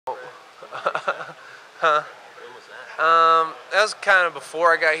Huh? When was that? That was kind of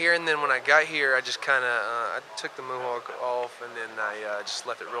before I got here, and then when I got here, I just kind of I took the mohawk off, and then I just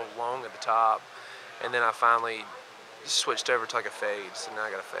left it real long at the top, and then I finally switched over to like a fade. So now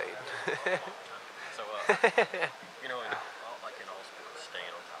I got a fade. So, like in all sports,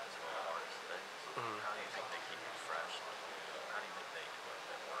 staying on top is one of the hardest things. How do you think they keep you fresh? How do you think they do it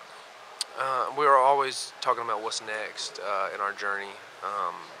at work? We were always talking about what's next in our journey.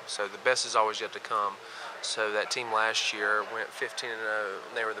 So the best is always yet to come. So that team last year went 15-0,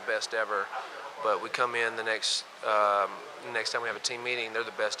 and they were the best ever. But we come in the next time we have a team meeting, they're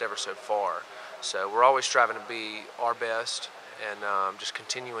the best ever so far. So we're always striving to be our best, and just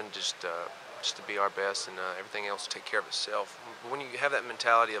continuing just to be our best, and everything else will take care of itself. When you have that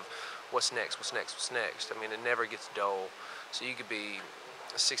mentality of what's next, what's next, what's next, I mean, it never gets dull. So you could be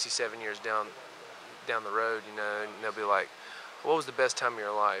 67 years down the road, and they'll be like, what was the best time of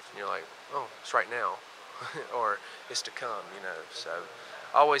your life? And you're like, oh, it's right now. Or it's to come, So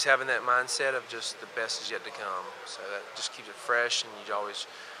always having that mindset of just the best is yet to come. So that just keeps it fresh, and you're always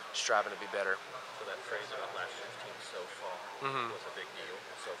striving to be better. So that phrase about last year's team so far was a big deal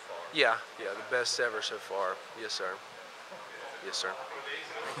so far. Yeah, the best ever so far. Yes, sir. Yes, sir.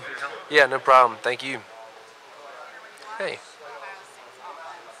 Yeah, no problem. Thank you. Hey.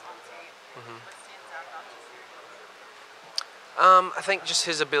 I think just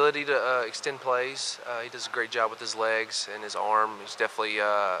his ability to extend plays. He does a great job with his legs and his arm. He's definitely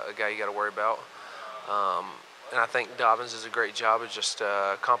a guy you got to worry about. And I think Dobbins does a great job of just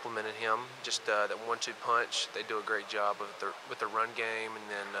complimenting him. Just that 1-2 punch. They do a great job with the run game, and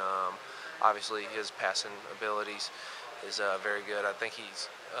then obviously his passing abilities is very good. I think he's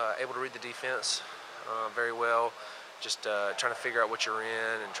able to read the defense very well. Just trying to figure out what you're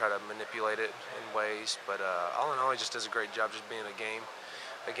in and try to manipulate it in ways. But all in all, he just does a great job just being a game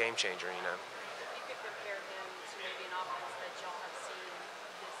changer, If you could compare him to maybe an offense that y'all have seen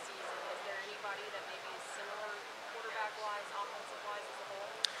this season, is there anybody that maybe is similar quarterback-wise, offensive-wise as a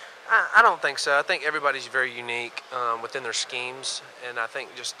whole? I don't think so. I think everybody's very unique within their schemes, and I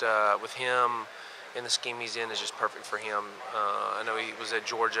think just with him and the scheme he's in is just perfect for him. I know he was at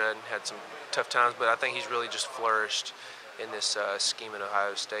Georgia and had some tough times, but I think he's really just flourished in this scheme at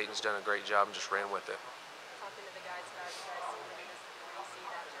Ohio State, and has done a great job and just ran with it. Talking to the guys about you guys seem to just really see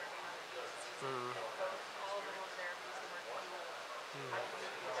that turning on the field season. All of them on therapies and working on. How do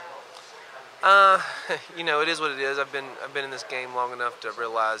you feel about it? It is what it is. I've been in this game long enough to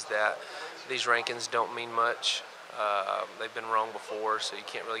realize that these rankings don't mean much. They've been wrong before, so you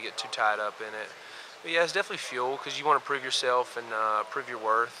can't really get too tied up in it. But yeah, it's definitely fuel because you want to prove yourself and prove your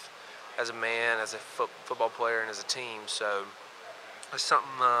worth as a man, as a football player, and as a team. So it's something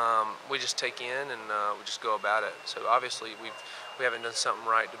we just take in, and we just go about it. So obviously we haven't done something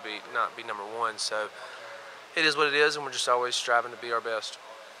right to not be number one. So it is what it is, and we're just always striving to be our best.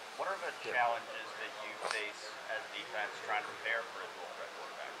 What are the challenges that you face as defense trying to prepare for a dual threat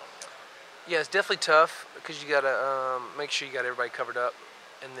quarterback like that? Yeah, it's definitely tough because you got to make sure you got everybody covered up,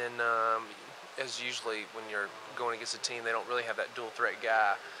 and then as usually when you're going against a team, they don't really have that dual threat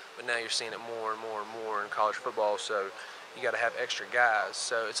guy, but now you're seeing it more and more and more in college football, so you got to have extra guys.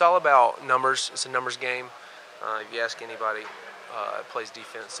 So it's all about numbers. It's a numbers game. If you ask anybody that plays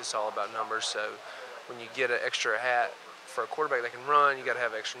defense, it's all about numbers. So when you get an extra hat for a quarterback that can run, you got to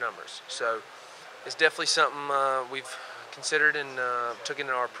have extra numbers. So it's definitely something we've considered and took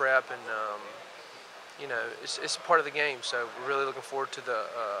into our prep, and it's a part of the game. So we're really looking forward to the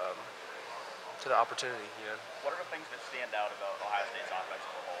opportunity. What are the things that stand out about Ohio State's offense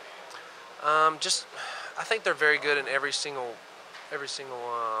as a whole? I think they're very good in every single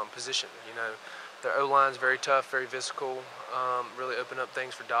position. Their O-line's very tough, very physical. Really open up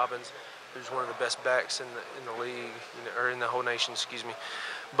things for Dobbins, who's one of the best backs in the league, or in the whole nation. Excuse me.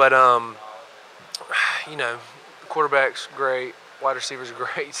 But quarterback's great, wide receivers are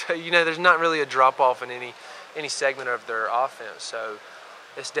great. So there's not really a drop off in any segment of their offense. So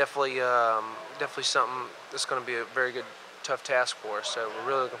it's definitely something that's going to be a very good, tough task for us. So we're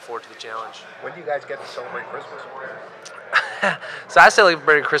really looking forward to the challenge. When do you guys get to celebrate Christmas? So I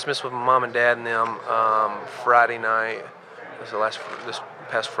celebrated Christmas with my mom and dad and them Friday night. This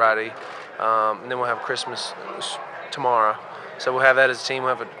past Friday, and then we'll have Christmas tomorrow. So we'll have that as a team.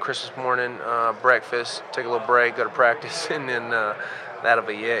 We'll have a Christmas morning breakfast, take a little break, go to practice, and then that'll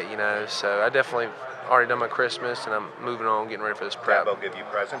be it. So I definitely already done my Christmas, and I'm moving on, getting ready for this prep. Dabo give you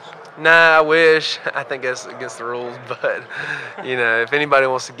presents? Nah, I wish. I think that's against the rules, but if anybody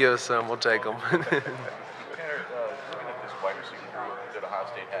wants to give us some, we'll take them. Tanner, looking at this wide receiver group that Ohio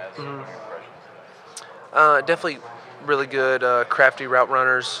State has, what are your impressions? Definitely really good, crafty route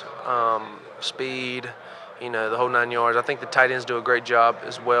runners, speed, the whole 9 yards. I think the tight ends do a great job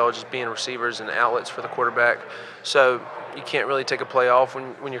as well, just being receivers and outlets for the quarterback. So you can't really take a play off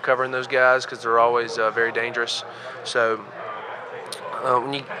when you're covering those guys because they're always very dangerous. So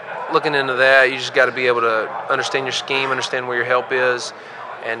when you're looking into that, you just got to be able to understand your scheme, understand where your help is,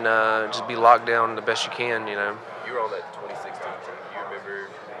 and just be locked down the best you can. You were on that 2016 team. Do you remember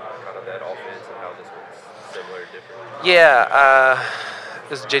kind of that offense and how this one's similar or different? Yeah,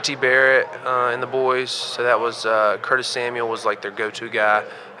 this is JT Barrett and the boys. So that was Curtis Samuel was like their go-to guy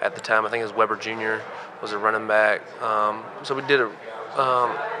at the time. I think it was Weber Jr. was a running back. So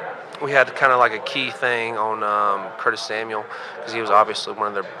we had kind of like a key thing on Curtis Samuel because he was obviously one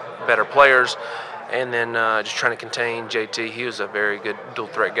of their better players. And then just trying to contain JT. He was a very good dual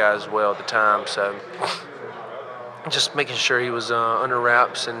threat guy as well at the time. So just making sure he was under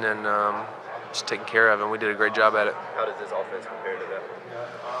wraps and then just taking care of him. We did a great job at it. How does this offense compare to that one?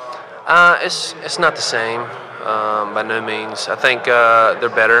 It's not the same by no means. I think they're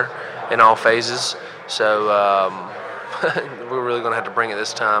better in all phases. So we're really going to have to bring it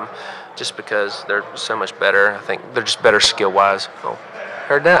this time just because they're so much better. I think they're just better skill-wise. Oh,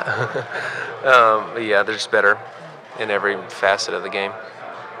 heard that? But yeah, they're just better in every facet of the game.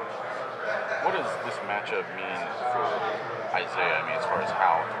 What does this matchup mean for Isaiah? I mean, as far as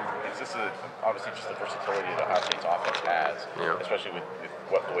how is this obviously just the versatility that Ohio State's offense has, especially with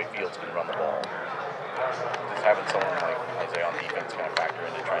the way Fields can run the ball. Does having someone like Isaiah on defense kind of factor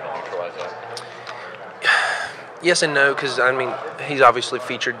into trying to neutralize that? Yes and no, because I mean he's obviously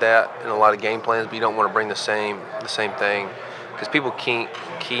featured that in a lot of game plans, but you don't want to bring the same thing because people can't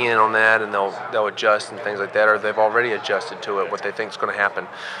key in on that and they'll adjust and things like that, or they've already adjusted to it what they think is going to happen.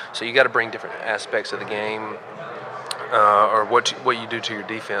 So you got to bring different aspects of the game or what you do to your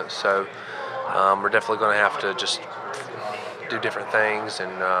defense. So we're definitely going to have to just do different things,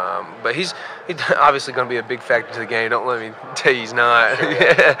 and but he's obviously going to be a big factor to the game. Don't let me tell you he's not. Sure,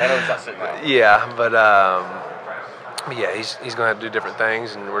 yeah. I know he's not sitting down. Yeah, but yeah, he's going to have to do different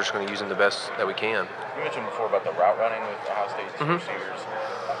things, and we're just going to use him the best that we can. You mentioned before about the route running with Ohio State's receivers.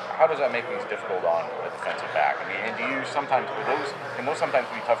 How does that make things difficult on a defensive back? I mean, and do you sometimes can those sometimes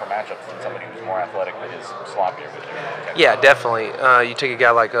be tougher matchups than somebody who's more athletic but is sloppier with their Yeah, definitely. You take a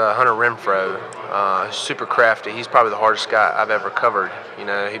guy like Hunter Renfro, super crafty. He's probably the hardest guy I've ever covered.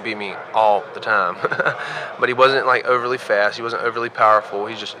 He beat me all the time. But he wasn't like overly fast. He wasn't overly powerful.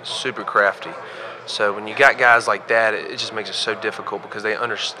 He's just super crafty. So when you got guys like that, it just makes it so difficult because they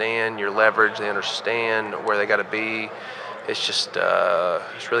understand your leverage. They understand where they got to be. It's just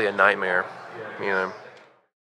it's really a nightmare.